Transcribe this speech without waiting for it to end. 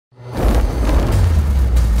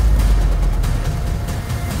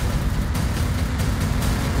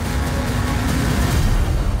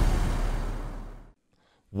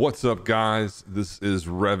What's up, guys? This is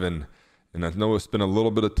RevN, and I know it's been a little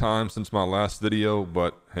bit of time since my last video,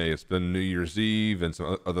 but hey, it's been New Year's Eve and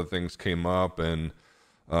some other things came up, and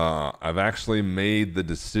I've actually made the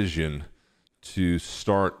decision to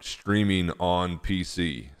start streaming on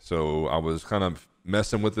PC. So I was kind of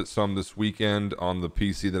messing with it some this weekend on the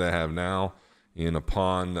PC that I have now, and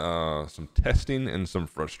upon some testing and some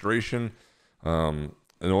frustration, in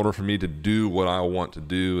order for me to do what I want to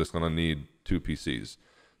do, it's going to need two PCs.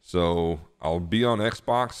 So I'll be on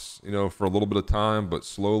Xbox, for a little bit of time, but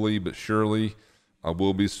slowly but surely I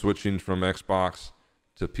will be switching from Xbox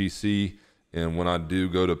to PC. And when I do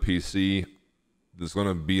go to PC, there's going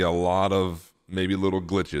to be a lot of maybe little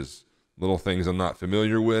glitches, little things I'm not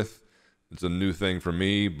familiar with. It's a new thing for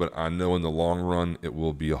me, but I know in the long run it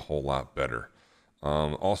will be a whole lot better.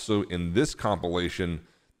 Also, in this compilation,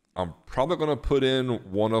 I'm probably going to put in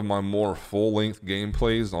one of my more full-length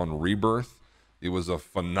gameplays on Rebirth. It was a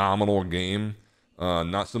phenomenal game.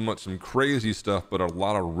 Not so much some crazy stuff, but a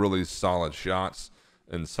lot of really solid shots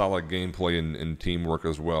and solid gameplay and teamwork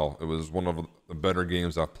as well. It was one of the better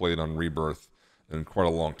games I've played on Rebirth in quite a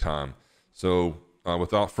long time. So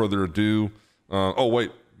without further ado, oh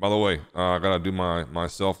wait, by the way, I gotta do my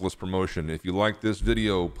selfless promotion. If you like this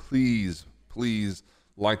video, please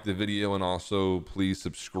like the video, and also please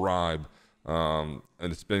subscribe. And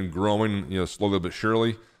it's been growing, slowly but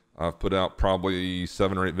surely. I've put out probably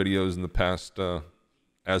 7 or 8 videos in the past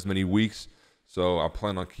as many weeks, so I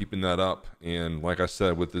plan on keeping that up. And like I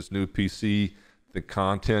said, with this new PC, the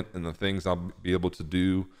content and the things I'll be able to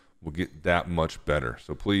do will get that much better.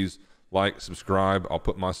 So please like, subscribe. I'll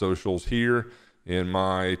put my socials here, and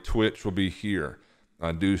my Twitch will be here.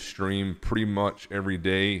 I do stream pretty much every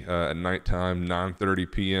day at nighttime,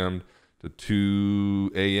 9:30 p.m. to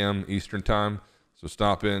 2 a.m. Eastern time. So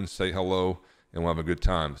stop in, say hello, and we'll have a good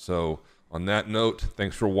time. So on that note,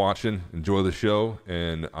 thanks for watching. Enjoy the show,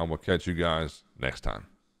 and I will catch you guys next time.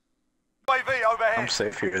 I'm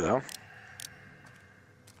safe here, though.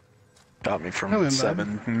 Got me from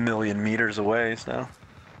 7 million meters away, so.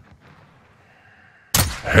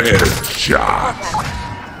 Headshot!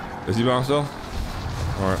 Is he by himself?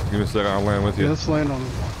 Alright, give me a second, I'll land with you. Yeah, let's land on him.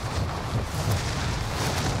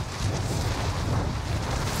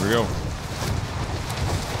 Here we go.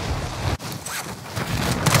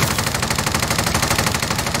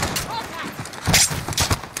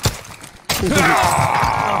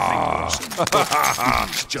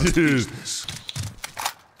 Dude.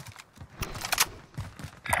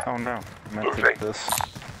 Oh no, I'm gonna take this.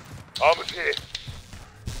 Almost here.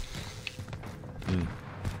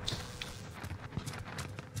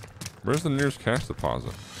 Where's the nearest cash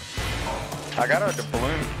deposit? I got a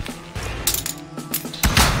balloon.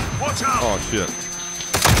 Watch out! Oh shit.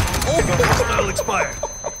 Hostile expired.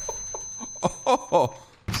 Oh,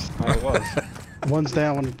 It was. One's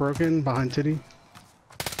down, one's broken, behind Titty.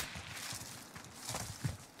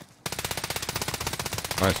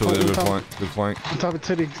 Alright, so good flank, good flank. On top of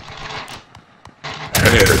Titty.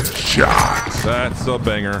 Headshot! That's a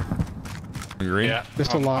banger. Green? Yeah,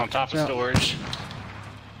 Just a lot. on top of Yeah. storage.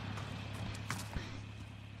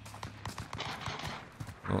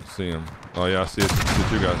 I don't see him. Oh yeah, I see it. See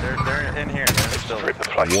 2 guys. They're in here. They're still.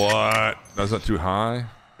 What? That's not too high?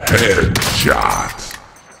 Headshot!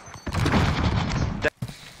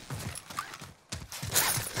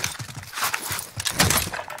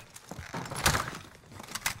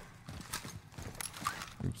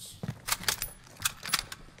 Oops.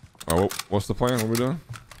 Oh, what's the plan? What are we doing?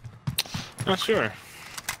 Not sure.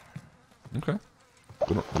 Okay.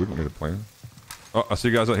 We don't need a plan. Oh, I see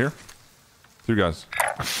you guys out here. 2 guys.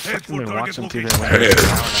 I've been watching TV.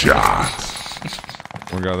 Headshot!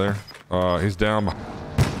 One guy there. He's down.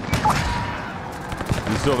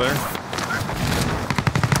 He's still there?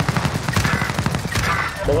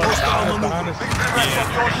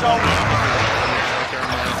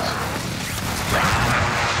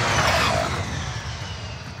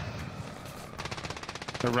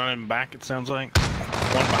 They're running back, it sounds like.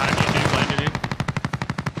 One behind you, dude, landed in.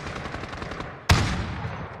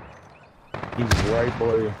 He's right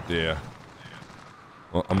below you. Yeah.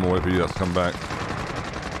 Well, I'm gonna wait for you guys to come back.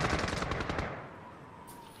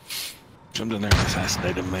 Jumped in there and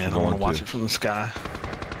assassinated, man. I want to watch it from the sky.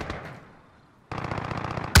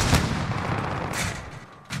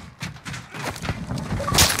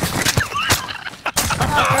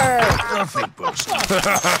 Nothing, boss.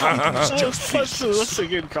 That's a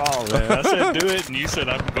good call, man. I said do it, and you said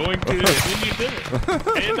I'm going to, and then you did it.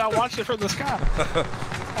 And I watched it from the sky.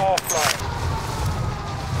 Offline.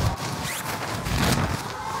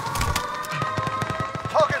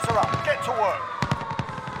 Targets are up. Get to work.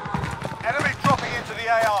 Enemy dropping into the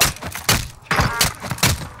AR.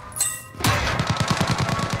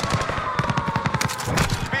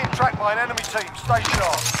 tracked by an enemy team. Stay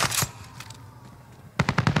sharp.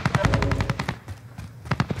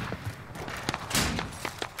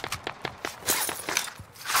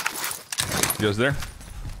 You guys there?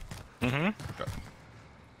 Mm-hmm. Okay.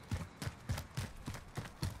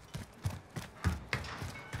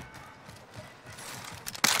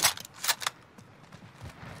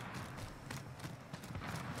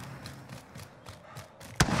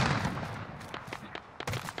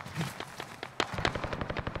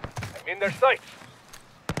 I'm in their sights.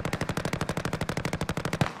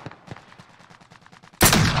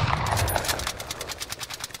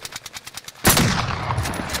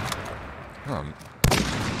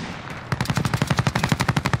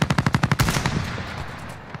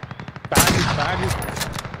 Behind you.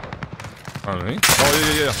 I don't know. Oh,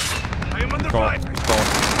 yeah. I am under Call. fire.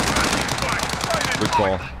 Good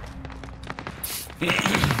call.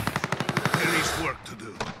 There is work to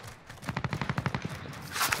do.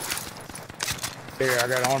 Here, I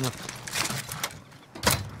got armor.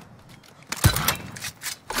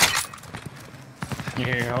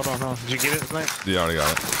 Here, hold on. Did you get it, Mike? Yeah, I already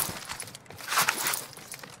got it.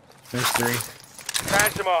 There's 3.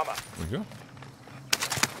 Find some armor. There we go.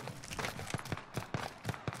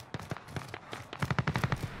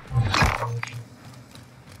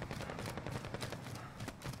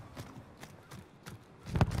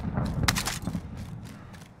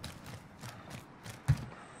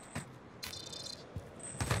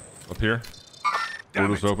 Up here. Damn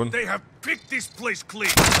Doors it. open. They have picked this place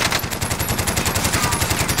clean.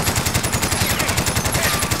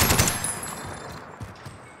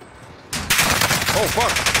 Oh,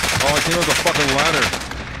 fuck. Oh, I came with a fucking ladder.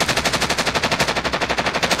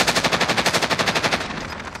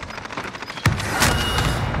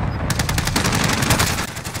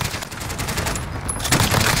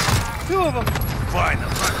 Two of them. Fine.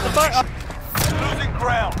 Losing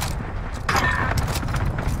ground.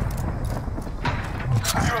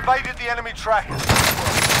 You evaded the enemy trackers.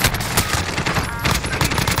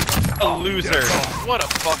 A loser. What a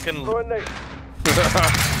fucking.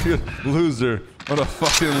 Loser. What a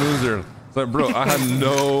fucking loser. It's like, bro, I had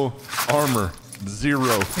no armor.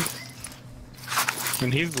 0.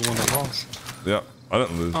 And he's the one that lost. Yeah, I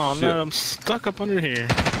didn't lose. Oh Shit. no, I'm stuck up under here.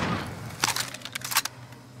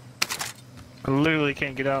 I literally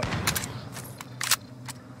can't get out.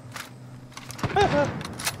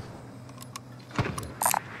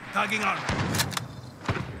 Tagging on.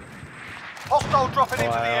 Hostile dropping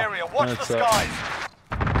into the area. Watch That's the skies.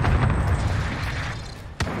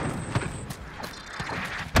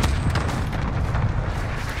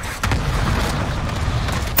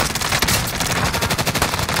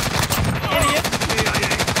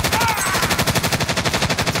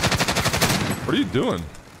 What are you doing?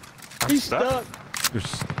 He's stuck.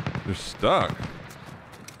 You're stuck.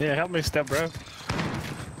 Yeah, help me, step bro.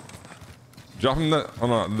 Drop him that. Oh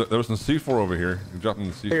no, there was some C4 over here. You drop him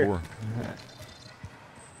the C4. Here.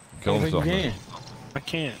 Kill himself. man. I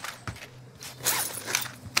can't.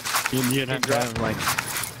 You'd have to have like.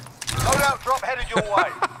 Loadout drop headed your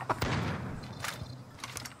way.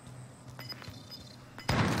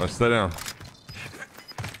 Let's stay down.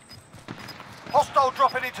 Hostile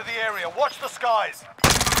dropping into the area. Watch the skies.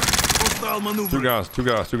 Hostile maneuver.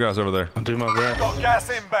 Two guys over there. I'll do my best. Got gas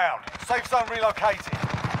inbound. Safe zone relocated.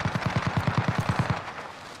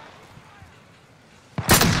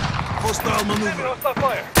 Hostile maneuver. Hostile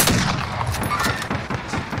fire.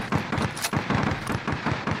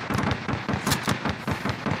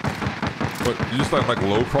 What? You just like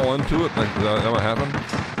low crawl into it? Like is that what happened?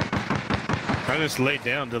 I just laid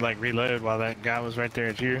down to like reload while that guy was right there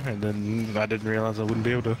at you, and then I didn't realize I wouldn't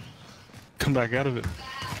be able to come back out of it.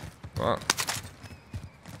 Wow.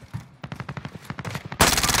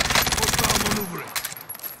 Hostile maneuvering.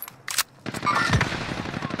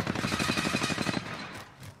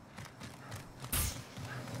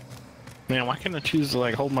 Man, why can't I choose to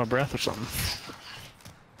like hold my breath or something?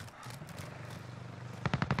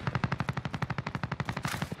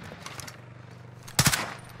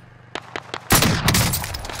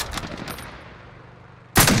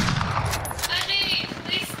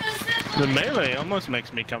 The melee almost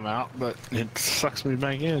makes me come out, but it sucks me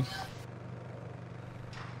back in.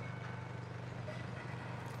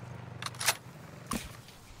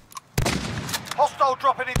 Hostile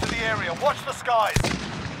dropping into the area. Watch the skies.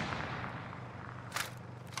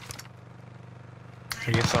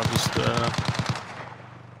 I guess I'll just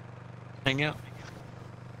hang out.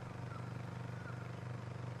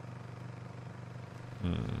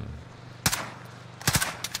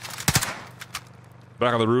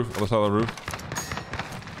 Back on the roof. Other side of the roof.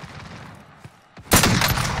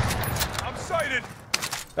 I'm sighted.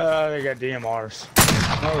 They got DMRs.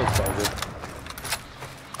 Oh, it's all good.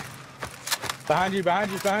 Behind you,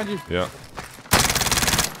 behind you, behind you. Yeah.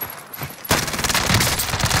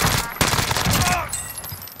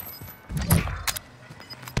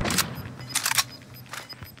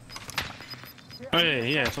 Oh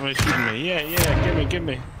yeah, somebody's shooting me. Yeah, give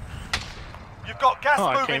me. You've got gas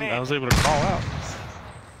Oh, moving in. I was able to crawl out.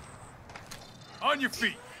 On your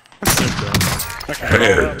feet.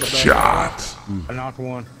 Headshot. I knocked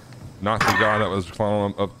one. Knocked the guy that was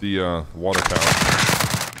climbing up the water tower.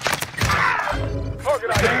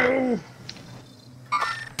 Target ID.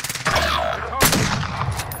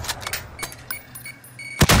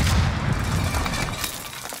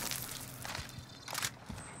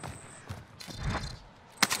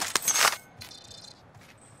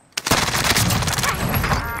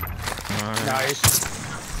 Nice.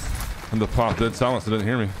 And the pop dead silence. They didn't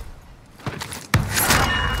hear me.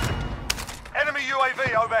 Enemy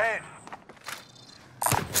UAV overhead.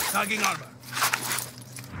 Tagging armor.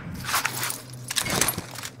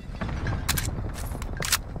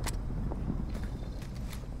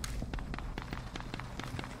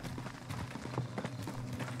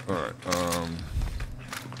 All right.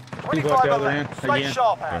 25 the other left. end Stay again.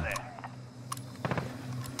 sharp out there.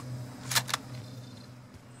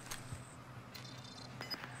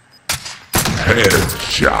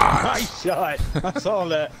 Headshot. Nice shot. I saw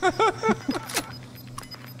that.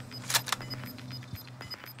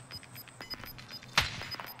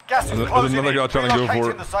 Gas is There's closing another in. guy trying to go for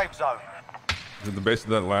Relocating it. the safe zone. At the base of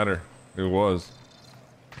that ladder. It was.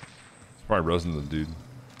 It's probably resin the dude.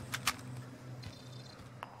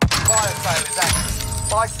 Fire sale is active.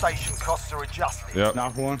 Buy station costs are adjusted. Yep.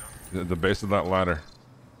 Knocked one. At the base of that ladder.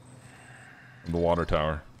 The water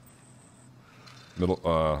tower. Middle,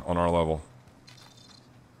 on our level.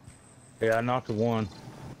 Yeah, I knocked one.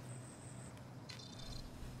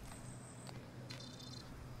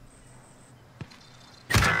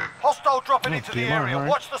 Hostile dropping into the DMR, area. alright.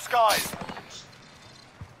 Watch the skies.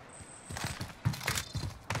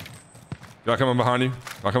 Y'all coming behind you?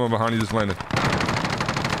 Y'all coming behind you, just landed.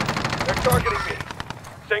 They're targeting me.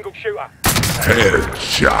 Single shooter.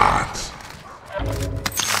 Headshot.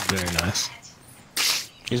 Very nice.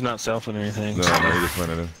 He's not selfing or anything. No, no, he just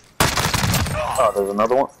landed in. Oh, there's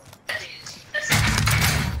another one.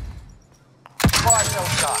 Fire sale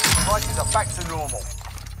shut. Prices are back to normal.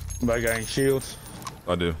 Anybody got any shields?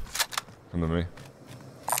 I do. Come to me.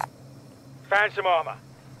 Found some armor.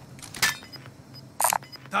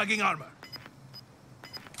 Tagging armor.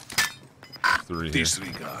 3 here.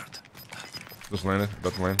 Disregard. Just landed.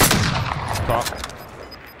 About to land. Top.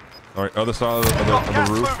 All right, other side of the Got gas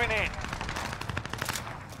roof. moving in.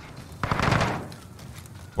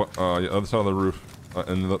 Yeah, other side of the roof,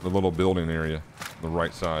 in the little building area, the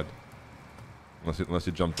right side. Unless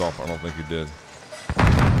he jumped off, I don't think he did.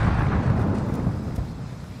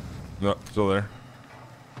 No, still there.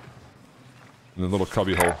 In the little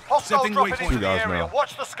cubby hole. Hostile Setting dropping waypoint. into Two the guys area. now.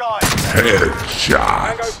 Watch the skies. Headshot.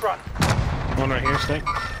 Tango front. One right here, Snake.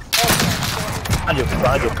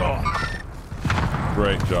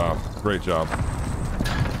 Great job. Great job.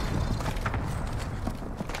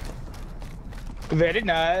 Very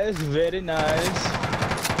nice, very nice.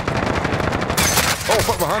 Oh,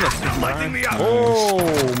 fuck behind us. Lighting me up. Oh,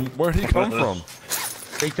 where'd he come from?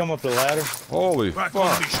 He come up the ladder. Holy Back fuck.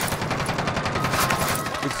 on mission.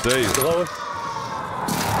 Good save. Below us.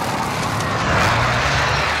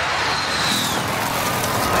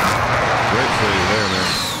 Great save there, man.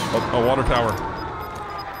 A water tower.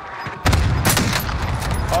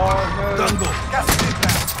 Oh no. Tango. Gas is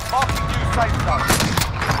inbound. Marking new safe zone.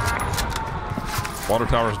 Water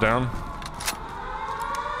tower's down.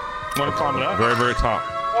 Want to climb it up? Very, very top.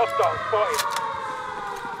 Hostile spotted.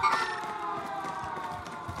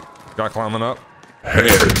 Guy climbing up.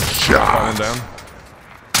 Headshot. Climbing down.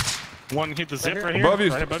 One hit the zip right here. Above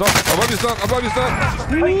you. Right Stop. Above you, stop. Above you, stop.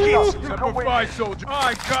 Goodbye, soldier.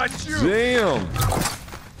 I got you. Damn.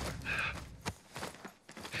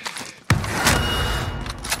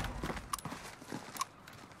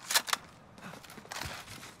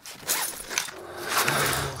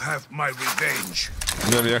 I'll have my revenge.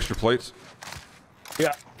 You have any extra plates?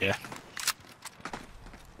 Yeah. Yeah.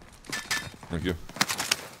 Thank you.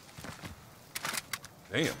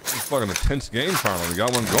 Damn. It's fucking a tense game finally. We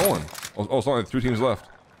got one going. Oh, it's only 3 teams left.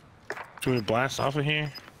 Should we blast off of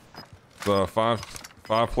here? The five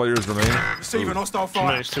players remain. Save an hostile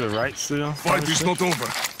fire. Somebody's to the right still. Fight is not over.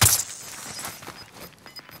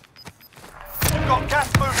 You've got gas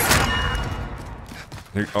moving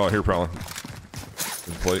in. Here, here, Prowler.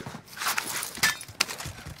 Good plate.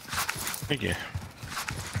 Thank you.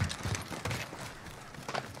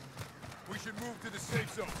 to the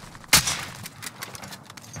safe zone.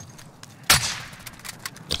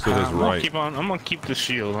 Let's do his right. I'm gonna keep the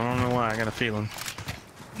shield. I don't know why. I got a feeling.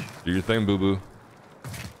 Do your thing, boo boo.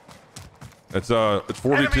 It's 4v2.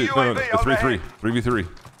 Enemy No, UAV it's 3v3. overhead. 3v3.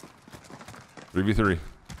 3v3.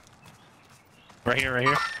 Right here, right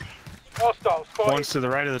here. Hostile spotted. One's to the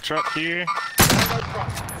right of the truck here.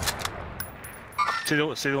 See the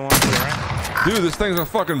one to the right? Dude, this thing's a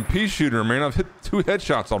fucking pea shooter, man. I've hit 2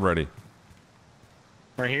 headshots already.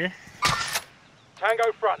 Right here.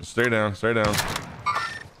 Tango front. Stay down, stay down.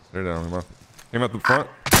 Stay down. Came up the front.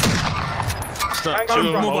 Stop. Two of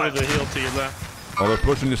them over the hill to your left. Oh, they're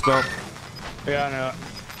pushing you stuff. Yeah, I know it.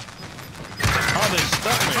 Oh, they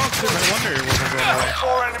stuck me. No wonder it wasn't going away.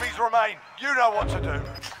 4 enemies remain. You know what to do.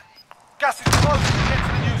 Gas is close to get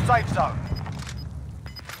to the new safe zone.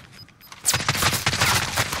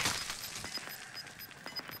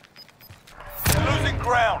 Losing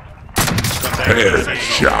ground.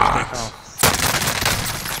 Headshot.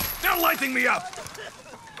 They're lighting me up.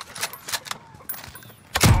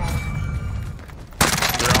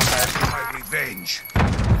 My revenge.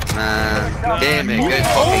 Damn it, good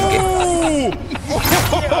fucking game.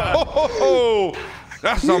 Oh,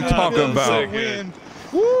 that's what I'm talking So about. good.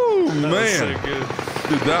 Woo, That was man. so good.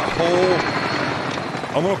 Dude, that whole...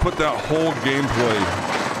 I'm gonna put that whole gameplay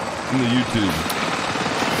in the YouTube.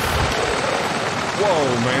 Whoa,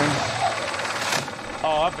 man.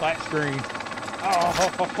 Oh, I black screen. Oh,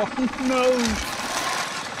 no.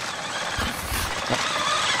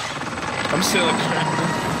 I'm still extracting.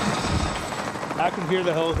 I can hear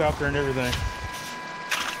the helicopter and everything.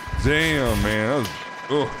 Damn, man. That was...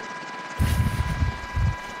 Ugh.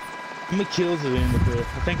 How many kills did we end up with?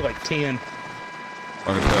 I think like 10. I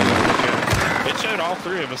can tell It showed all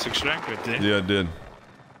 3 of us extracted, did you. Yeah, it did.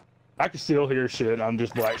 I can still hear shit. I'm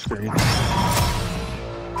just black screen.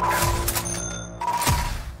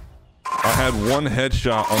 I had 1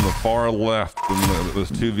 headshot on the far left and it was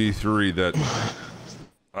 2v3 that...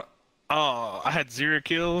 Oh, I had 0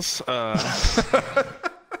 kills.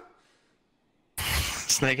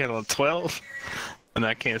 Snake had a 12, and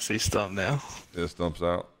I can't see stump now. It stumps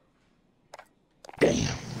out.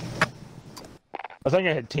 Damn. I think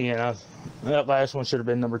I had 10. That last one should have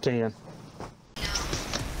been number 10.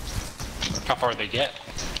 How far did they get?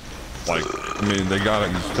 Like, I mean, they got it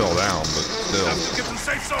and fell down, but still. Get to the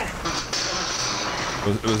safe zone.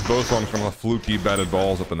 It was both of them kind of fluky batted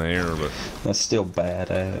balls up in the air, but... That's still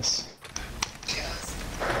badass.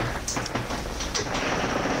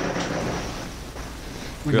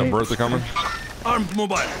 We got Bertha coming. Armed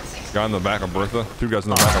mobile. Guy in the back of Bertha. 2 guys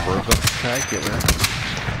in the back of Bertha. I get it.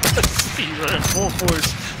 He ran full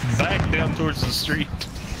force back down towards the street.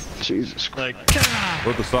 Jesus Christ. Like,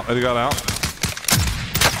 Bertha, stop. They got out.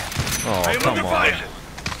 Oh, I am come under on. fire.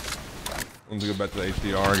 Let's go back to the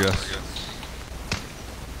HDR, I guess.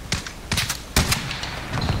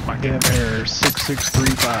 Get there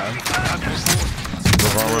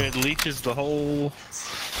 6635. it leeches the whole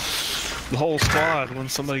squad when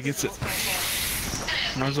somebody gets it.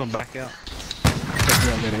 I was gonna back out.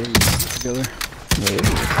 Together.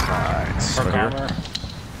 Nice. Right here.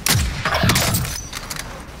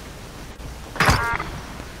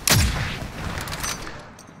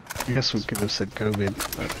 I guess we could have said COVID,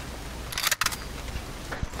 but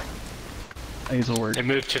these will work. They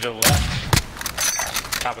moved to the left.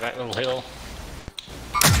 Top of that little hill.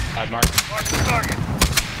 I'd mark.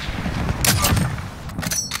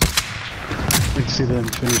 We can see them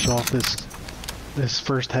finish off this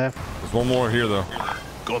first half. There's one more here, though.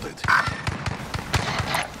 Got it.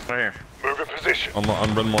 Right here. Move in position. On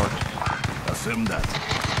red mark. Affirm that.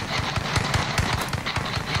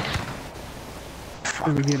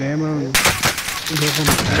 Did we get ammo? And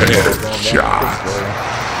Headshot.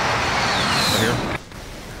 Right here.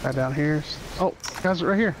 right down here. Oh, guys,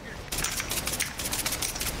 right here.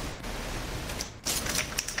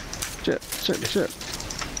 Shit.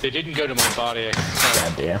 They didn't go to my body.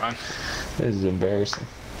 God damn. This is embarrassing.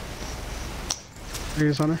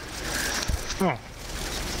 Here's Hunter. Oh.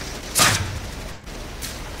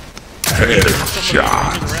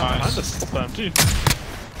 Headshot. I just time too.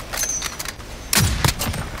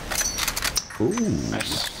 Ooh.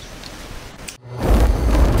 Nice.